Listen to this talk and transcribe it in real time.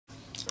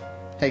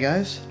Hey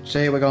guys,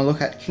 today we're going to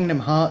look at Kingdom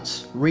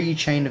Hearts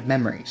Re-Chain of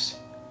Memories.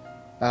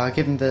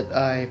 Given that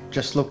I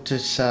just looked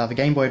at the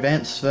Game Boy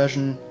Advance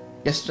version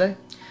yesterday,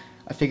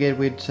 I figured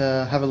we'd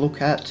have a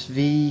look at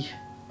the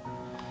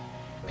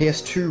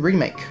PS2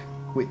 remake,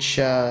 which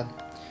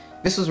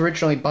this was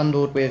originally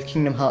bundled with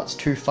Kingdom Hearts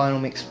 2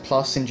 Final Mix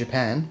Plus in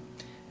Japan,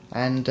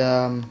 and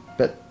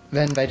but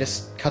then they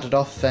just cut it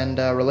off and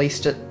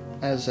released it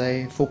as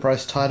a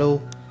full-price title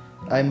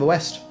in the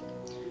West.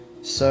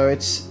 So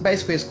it's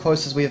basically as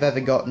close as we've ever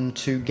gotten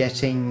to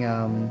getting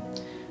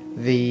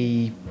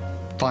the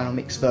Final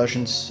Mix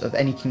versions of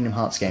any Kingdom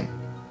Hearts game.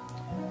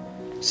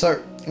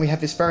 So we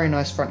have this very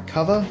nice front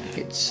cover.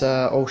 It's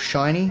all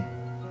shiny.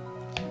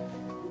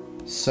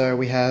 So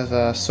we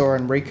have Sora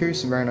and Riku,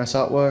 some very nice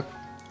artwork.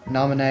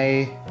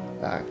 Namine,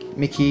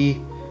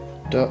 Mickey,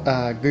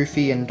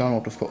 Goofy, and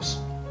Donald, of course.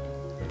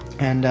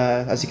 And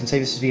as you can see,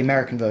 this is the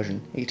American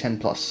version,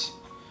 E10+.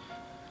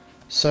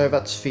 So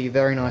that's the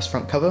very nice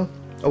front cover.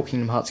 All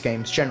Kingdom Hearts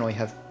games generally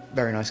have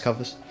very nice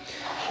covers.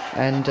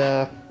 And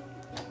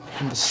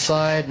on the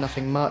side,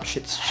 nothing much,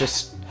 it's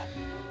just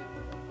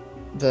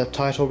the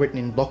title written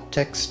in block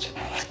text.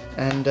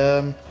 And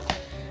then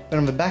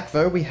on the back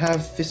though, we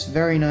have this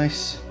very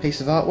nice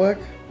piece of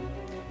artwork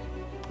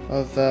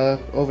of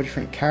all the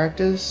different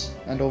characters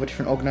and all the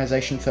different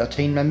Organization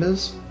 13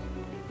 members,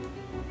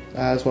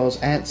 as well as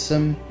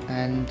Ansem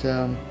and,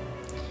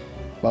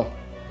 well,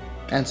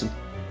 Ansem.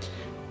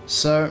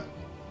 So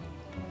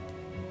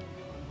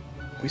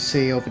we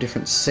see all the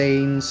different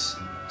scenes.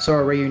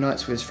 Sora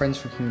reunites with his friends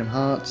from Kingdom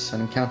Hearts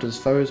and encounters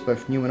foes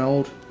both new and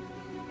old,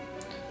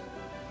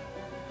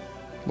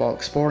 while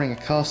exploring a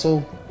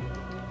castle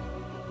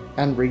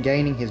and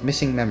regaining his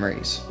missing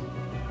memories.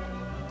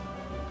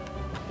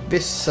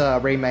 This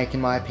remake,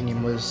 in my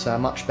opinion, was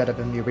much better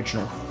than the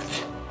original.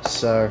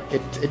 So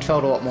it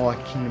felt a lot more like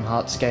a Kingdom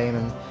Hearts game,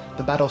 and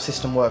the battle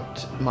system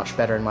worked much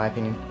better in my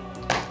opinion.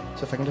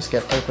 So if I can just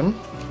get open.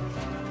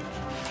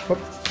 Whoop.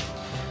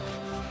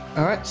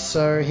 Alright,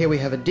 so here we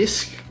have a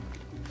disc,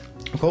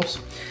 of course.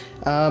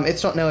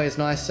 It's not nearly as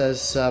nice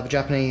as the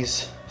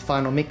Japanese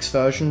Final Mix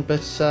version, but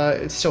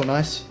it's still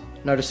nice.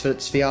 Notice that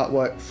it's the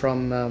artwork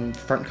from the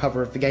front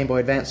cover of the Game Boy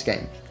Advance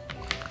game.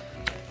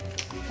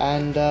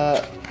 And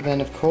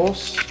then, of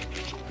course,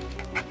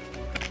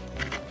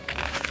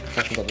 if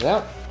I can get it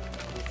out,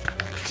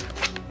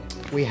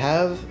 we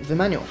have the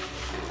manual.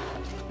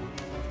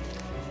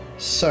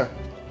 So,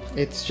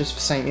 it's just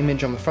the same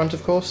image on the front,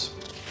 of course,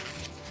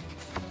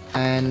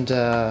 and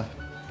on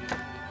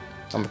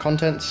the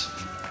contents,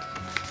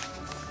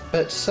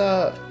 but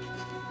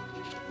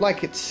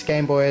like its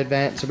Game Boy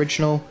Advance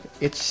original,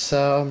 it's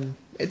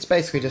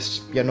basically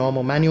just your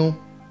normal manual.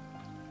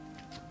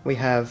 We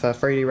have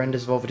 3D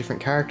renders of all the different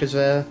characters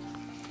there.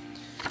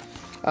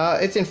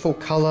 It's in full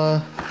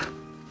colour,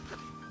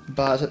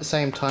 but at the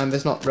same time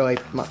there's not really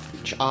much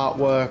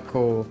artwork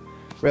or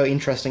really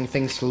interesting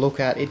things to look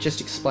at. It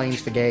just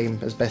explains the game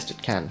as best it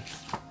can,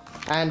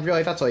 and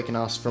really that's all you can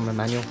ask from a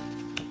manual.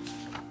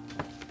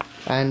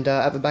 And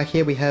at the back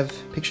here we have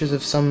pictures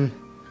of some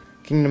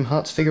Kingdom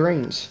Hearts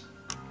figurines,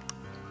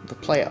 the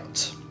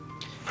playouts.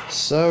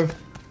 So,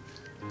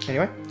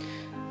 anyway,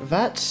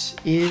 that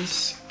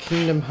is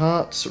Kingdom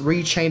Hearts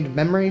Re-Chained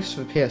Memories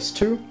for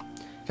PS2.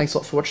 Thanks a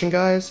lot for watching,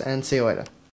 guys, and see you later.